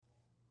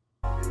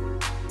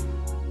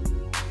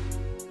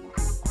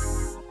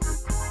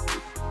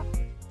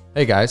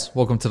Hey guys,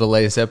 welcome to the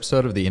latest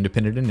episode of the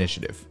Independent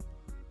Initiative.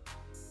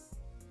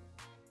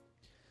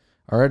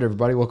 All right,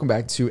 everybody, welcome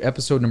back to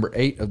episode number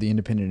 8 of the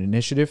Independent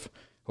Initiative.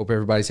 Hope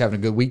everybody's having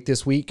a good week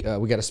this week.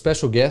 We got a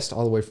special guest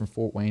all the way from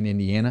Fort Wayne,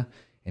 Indiana,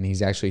 and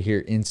he's actually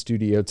here in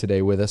studio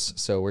today with us.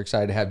 So we're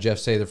excited to have Jeff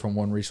Sather from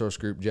One Resource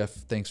Group. Jeff,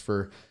 thanks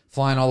for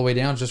flying all the way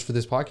down just for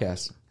this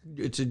podcast.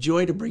 It's a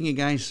joy to bring you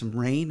guys some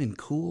rain and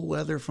cool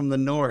weather from the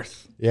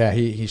north. Yeah,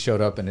 he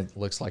showed up, and it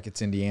looks like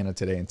it's Indiana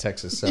today in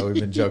Texas, so we've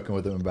been joking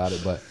with him about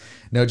it. But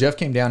no, Jeff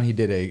came down. He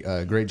did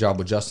a great job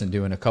with Justin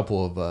doing a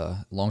couple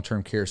of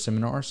long-term care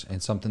seminars,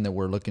 and something that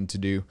we're looking to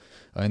do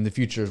in the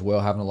future as well,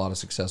 having a lot of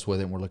success with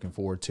it, and we're looking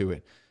forward to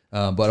it.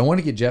 But I want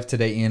to get Jeff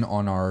today in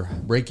on our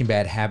Breaking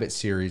Bad Habits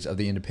series of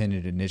the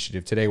Independent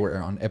Initiative. Today we're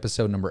on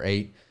episode number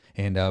 8.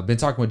 And I've been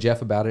talking with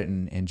Jeff about it,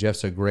 and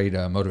Jeff's a great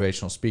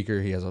motivational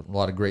speaker. He has a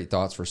lot of great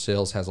thoughts for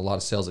sales, has a lot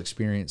of sales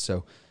experience.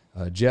 So,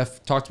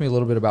 Jeff, talk to me a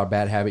little bit about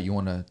bad habit. You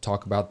want to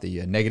talk about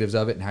the negatives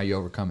of it and how you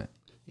overcome it?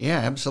 Yeah,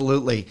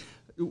 absolutely.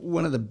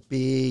 One of the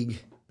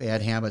big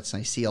bad habits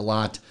I see a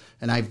lot,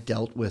 and I've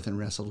dealt with and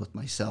wrestled with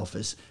myself,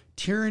 is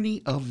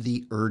tyranny of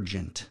the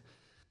urgent.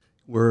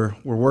 We're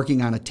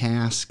working on a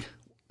task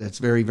that's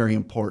very, very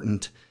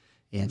important,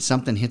 and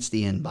something hits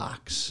the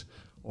inbox,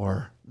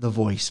 or the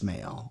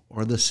voicemail,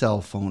 or the cell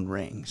phone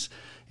rings,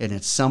 and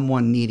it's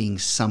someone needing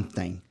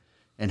something.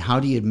 And how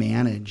do you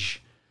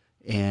manage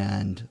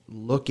and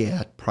look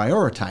at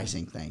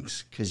prioritizing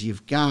things? Because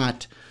you've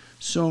got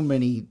so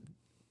many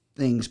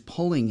things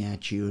pulling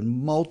at you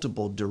in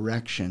multiple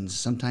directions.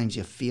 Sometimes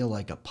you feel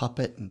like a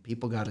puppet, and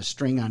people got a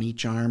string on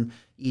each arm,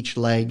 each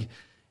leg,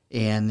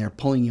 and they're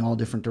pulling you all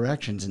different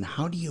directions. And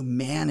how do you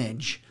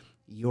manage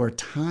your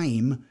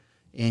time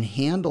and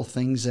handle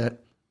things that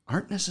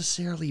aren't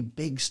necessarily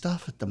big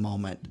stuff at the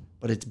moment,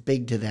 but it's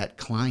big to that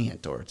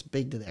client, or it's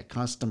big to that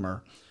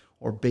customer,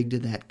 or big to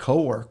that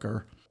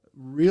coworker?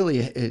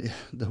 Really,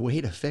 the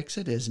way to fix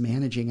it is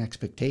managing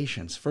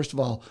expectations. First of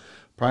all,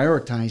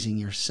 prioritizing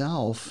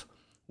yourself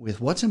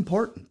with what's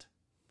important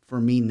for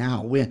me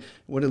now.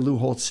 What did Lou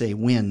Holtz say?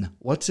 Win.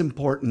 What's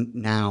important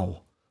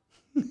now?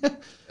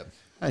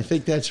 I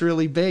think that's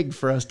really big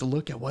for us to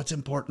look at. What's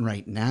important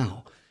right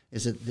now?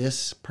 Is it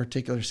this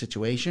particular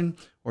situation,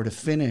 or to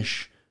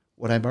finish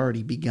what I've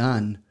already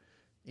begun?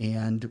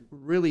 And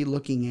really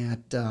looking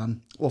at,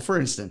 for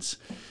instance,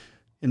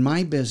 in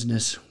my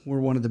business, we're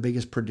one of the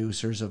biggest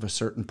producers of a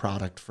certain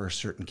product for a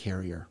certain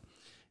carrier.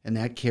 And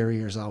that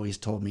carrier's always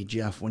told me,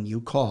 Jeff, when you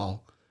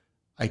call,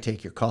 I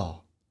take your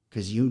call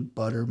because you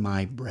butter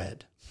my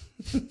bread.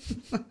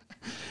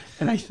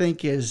 And I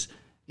think as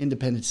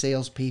independent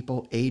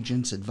salespeople,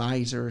 agents,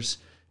 advisors,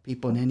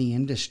 people in any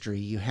industry,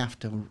 you have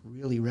to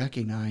really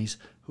recognize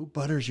who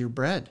butters your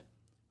bread.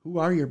 Who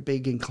are your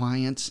big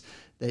clients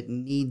that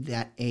need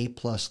that A+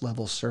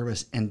 level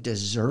service and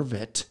deserve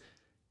it,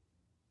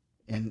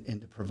 and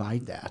to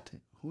provide that?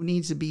 Who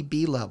needs to be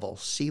B level,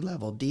 C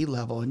level, D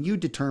level? And you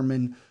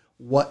determine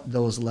what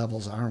those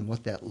levels are and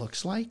what that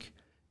looks like.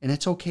 And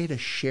it's okay to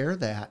share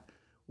that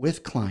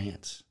with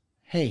clients.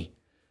 Hey,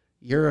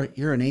 you're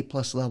an A+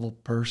 level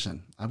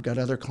person. I've got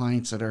other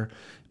clients that are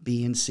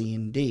B and C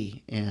and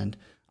D, and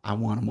I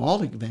want them all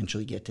to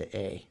eventually get to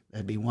A.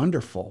 That'd be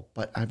wonderful,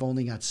 but I've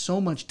only got so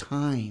much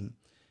time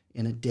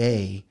in a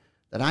day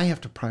that I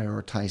have to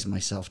prioritize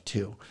myself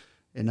too.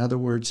 In other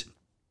words,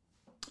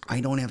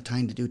 I don't have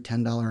time to do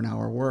 $10 an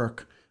hour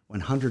work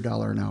when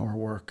 $100 an hour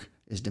work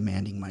is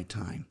demanding my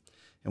time.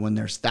 And when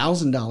there's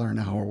 $1,000 an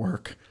hour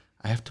work,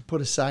 I have to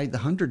put aside the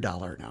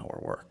 $100 an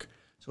hour work.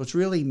 So it's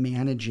really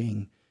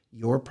managing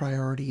your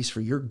priorities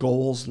for your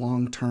goals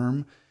long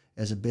term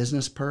as a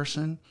business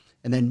person,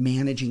 and then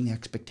managing the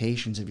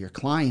expectations of your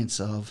clients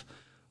of,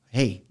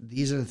 hey,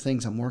 these are the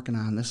things I'm working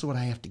on. This is what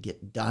I have to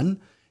get done.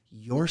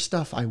 Your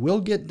stuff I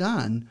will get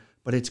done,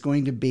 but it's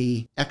going to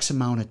be X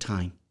amount of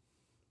time.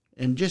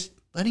 And just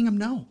letting them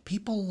know.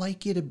 People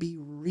like you to be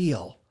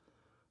real.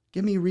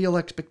 Give me real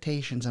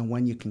expectations on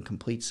when you can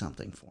complete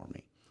something for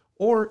me.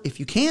 Or if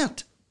you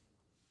can't,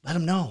 let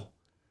them know.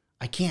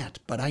 I can't,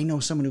 but I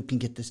know someone who can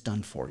get this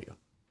done for you.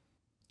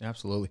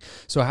 Absolutely.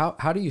 So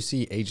how do you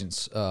see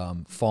agents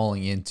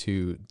falling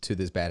into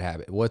this bad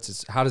habit?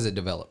 How does it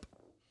develop?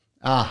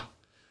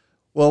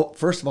 Well,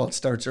 first of all, it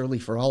starts early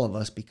for all of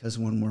us, because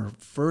when we're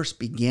first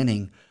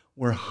beginning,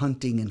 we're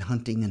hunting and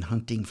hunting and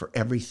hunting for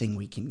everything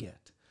we can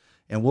get.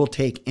 And we'll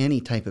take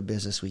any type of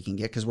business we can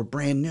get because we're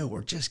brand new.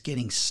 We're just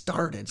getting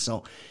started.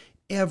 So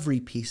every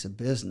piece of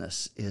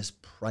business is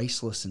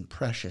priceless and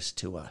precious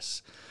to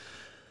us.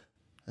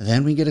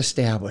 Then we get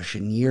established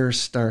and years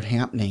start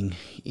happening,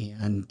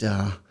 and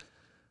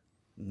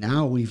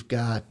now we've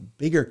got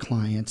bigger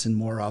clients and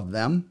more of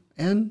them,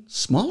 and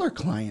smaller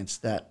clients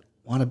that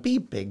want to be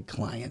big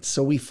clients.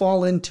 So we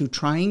fall into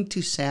trying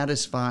to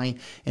satisfy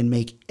and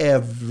make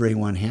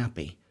everyone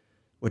happy,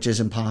 which is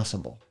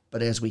impossible.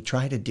 But as we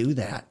try to do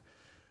that,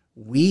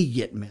 we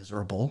get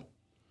miserable,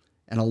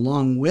 and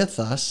along with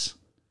us,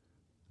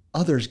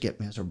 others get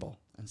miserable.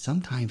 And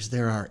sometimes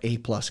there are A+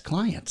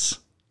 clients,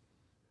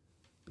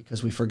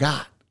 because we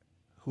forgot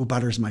who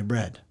butters my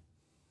bread.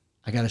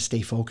 I got to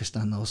stay focused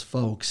on those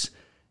folks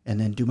and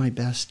then do my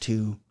best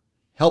to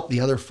help the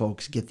other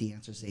folks get the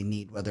answers they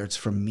need, whether it's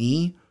from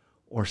me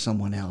or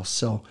someone else.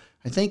 So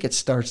I think it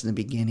starts in the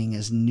beginning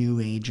as new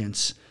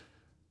agents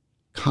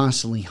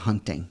constantly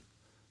hunting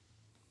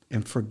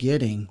and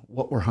forgetting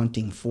what we're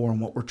hunting for and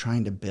what we're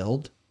trying to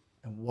build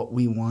and what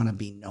we want to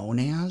be known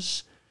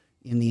as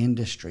in the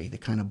industry, the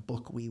kind of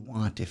book we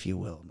want, if you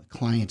will, the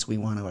clients we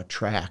want to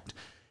attract,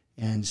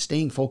 and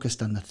staying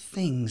focused on the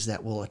things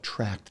that will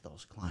attract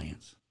those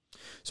clients.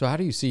 So how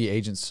do you see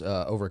agents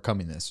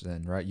overcoming this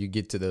then, right? You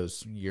get to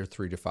those year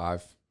 3 to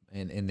 5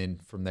 and then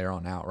from there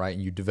on out, right?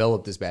 And you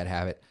develop this bad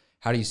habit.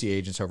 How do you see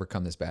agents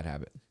overcome this bad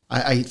habit?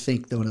 I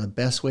think that one of the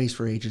best ways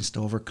for agents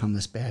to overcome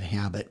this bad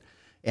habit,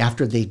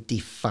 after they've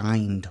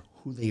defined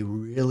who they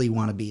really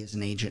want to be as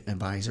an agent and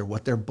advisor,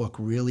 what their book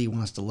really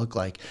wants to look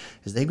like,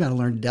 is they've got to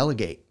learn to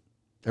delegate.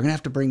 They're going to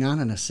have to bring on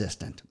an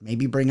assistant,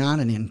 maybe bring on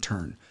an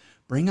intern,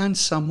 bring on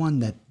someone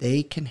that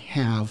they can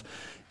have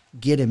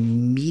get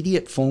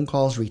immediate phone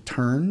calls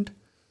returned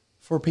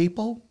for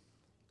people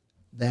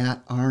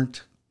that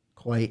aren't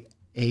quite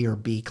A or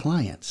B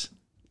clients.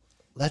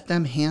 Let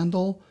them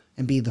handle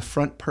and be the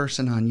front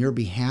person on your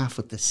behalf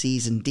with the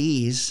C's and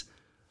D's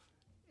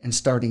and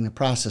starting the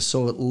process.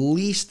 So at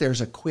least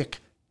there's a quick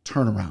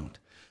turnaround.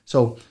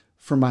 So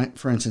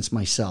for instance,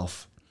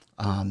 myself,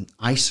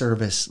 I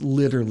service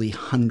literally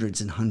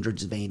hundreds and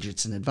hundreds of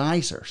agents and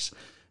advisors,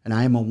 and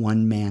I am a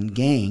one-man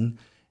gang,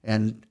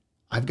 and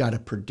I've got to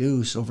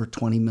produce over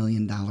 $20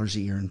 million a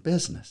year in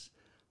business.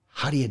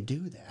 How do you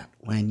do that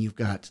when you've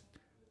got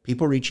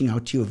people reaching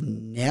out to you who've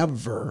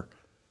never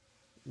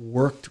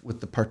worked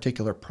with the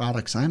particular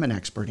products I'm an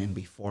expert in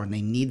before, and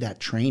they need that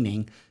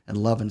training and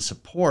love and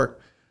support,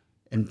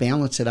 and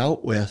balance it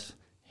out with,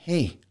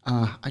 hey,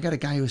 I got a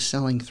guy who's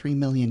selling $3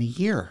 million a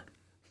year.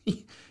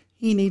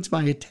 He needs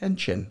my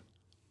attention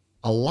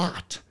a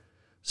lot.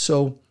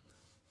 So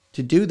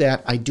to do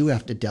that, I do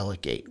have to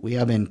delegate. We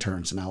have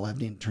interns, and I'll have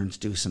the interns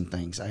do some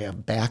things. I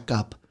have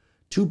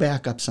two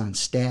backups on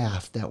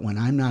staff that when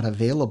I'm not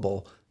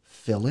available,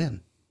 fill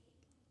in.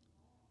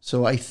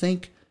 So I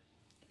think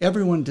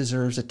everyone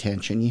deserves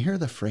attention. You hear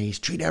the phrase,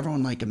 treat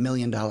everyone like $1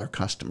 million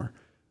customer.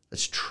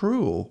 That's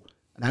true,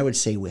 and I would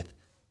say with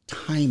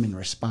time and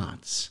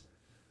response.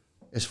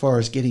 As far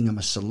as getting them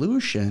a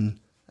solution,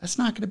 that's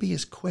not going to be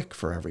as quick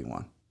for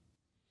everyone.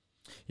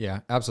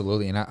 Yeah,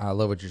 absolutely. And I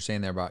love what you're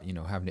saying there about,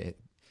 having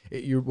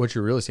to, what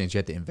you're really saying is you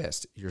have to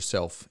invest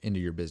yourself into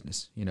your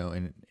business,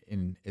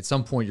 and at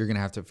some point you're going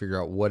to have to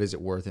figure out what is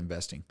it worth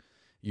investing.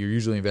 You're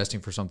usually investing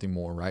for something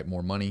more, right?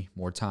 More money,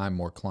 more time,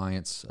 more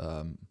clients,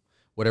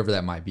 whatever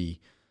that might be.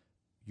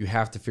 You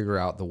have to figure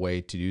out the way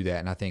to do that.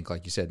 And I think,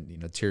 like you said,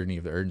 tyranny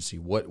of the urgency,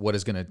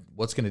 what's going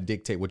to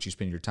dictate what you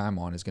spend your time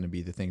on is going to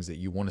be the things that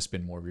you want to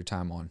spend more of your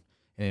time on.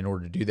 And in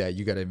order to do that,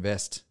 you got to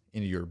invest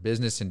into your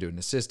business, into an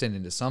assistant,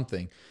 into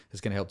something that's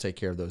going to help take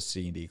care of those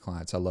C and D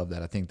clients. I love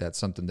that. I think that's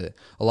something that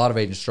a lot of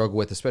agents struggle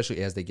with,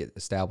 especially as they get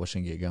established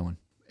and get going.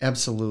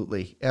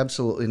 Absolutely.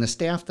 Absolutely. And the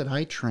staff that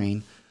I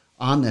train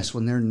on this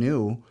when they're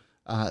new,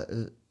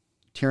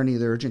 tyranny of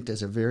the urgent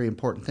is a very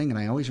important thing. And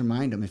I always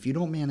remind them, if you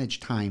don't manage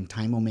time,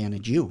 time will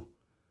manage you.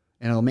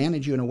 And it'll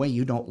manage you in a way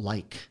you don't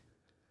like,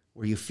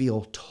 where you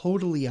feel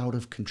totally out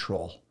of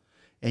control.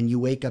 And you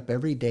wake up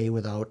every day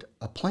without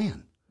a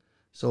plan.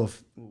 So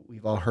if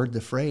we've all heard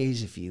the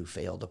phrase, if you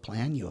fail to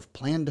plan, you have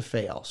planned to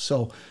fail.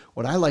 So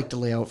what I like to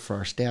lay out for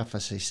our staff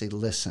is I say,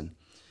 listen,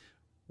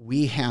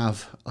 we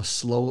have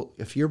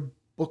if your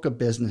book of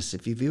business,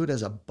 if you view it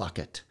as a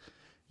bucket,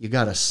 you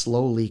got a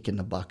slow leak in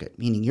the bucket,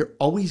 meaning you're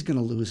always going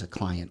to lose a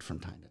client from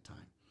time to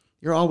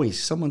time.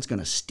 Someone's going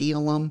to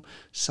steal them.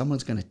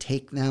 Someone's going to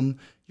take them.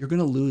 You're going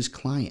to lose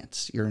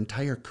clients your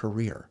entire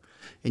career.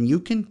 And you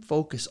can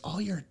focus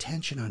all your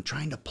attention on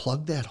trying to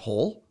plug that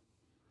hole,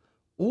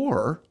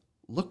 or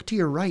look to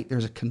your right.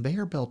 There's a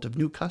conveyor belt of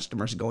new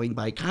customers going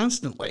by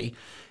constantly,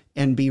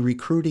 and be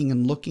recruiting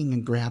and looking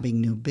and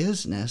grabbing new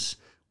business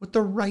with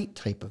the right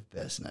type of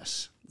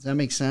business. Does that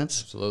make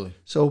sense? Absolutely.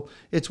 So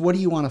it's, what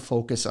do you want to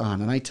focus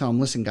on? And I tell them,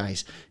 listen,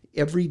 guys,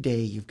 every day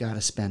you've got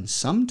to spend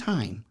some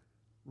time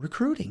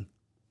recruiting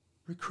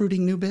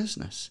new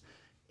business.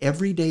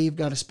 Every day you've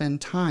got to spend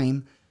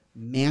time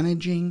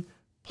managing,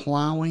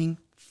 plowing,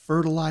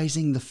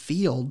 fertilizing the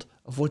field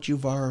of what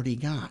you've already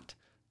got,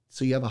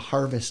 so you have a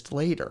harvest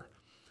later.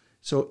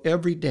 So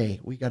every day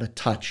we got to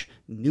touch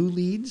new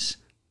leads,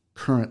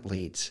 current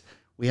leads.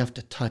 We have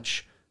to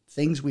touch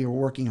things we were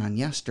working on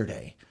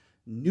yesterday,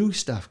 new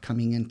stuff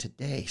coming in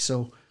today.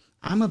 So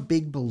I'm a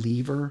big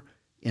believer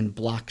in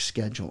block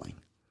scheduling.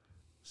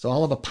 So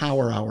I'll have a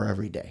power hour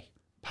every day.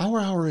 Power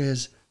hour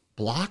is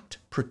blocked,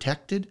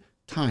 protected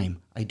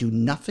time. I do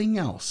nothing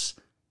else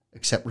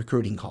except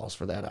recruiting calls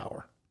for that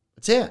hour.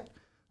 That's it.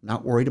 I'm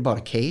not worried about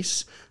a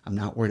case. I'm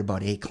not worried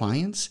about A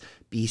clients,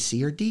 B,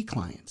 C, or D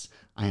clients.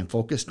 I am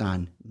focused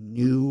on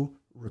new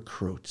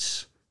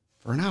recruits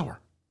for an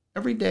hour.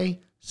 Every day,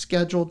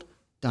 scheduled,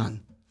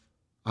 done.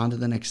 On to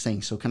the next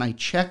thing. So can I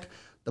check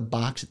the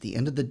box at the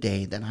end of the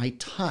day that I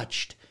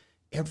touched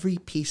every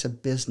piece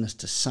of business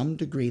to some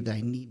degree that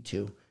I need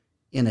to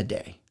in a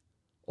day.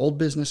 Old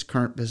business,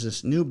 current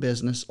business, new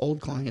business,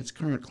 old clients,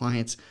 current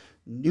clients,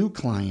 new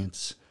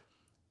clients.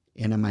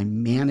 And am I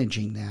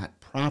managing that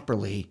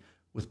properly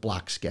with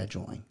block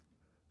scheduling?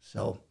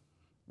 So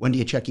when do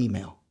you check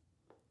email?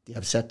 Do you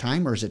have a set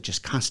time, or is it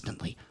just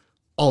constantly,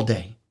 all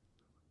day?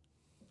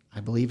 I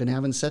believe in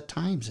having set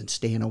times and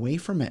staying away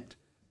from it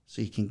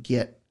so you can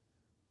get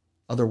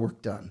other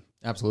work done.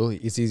 Absolutely.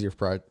 It's easier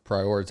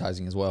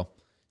prioritizing as well.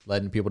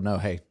 Letting people know,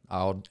 hey,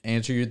 I'll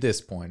answer you at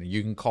this point, and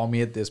you can call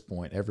me at this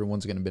point.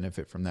 Everyone's going to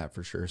benefit from that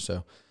for sure.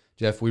 So,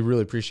 Jeff, we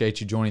really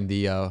appreciate you joining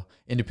the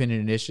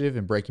Independent Initiative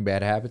and Breaking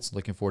Bad Habits.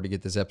 Looking forward to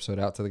get this episode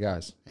out to the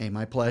guys. Hey,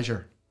 my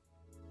pleasure.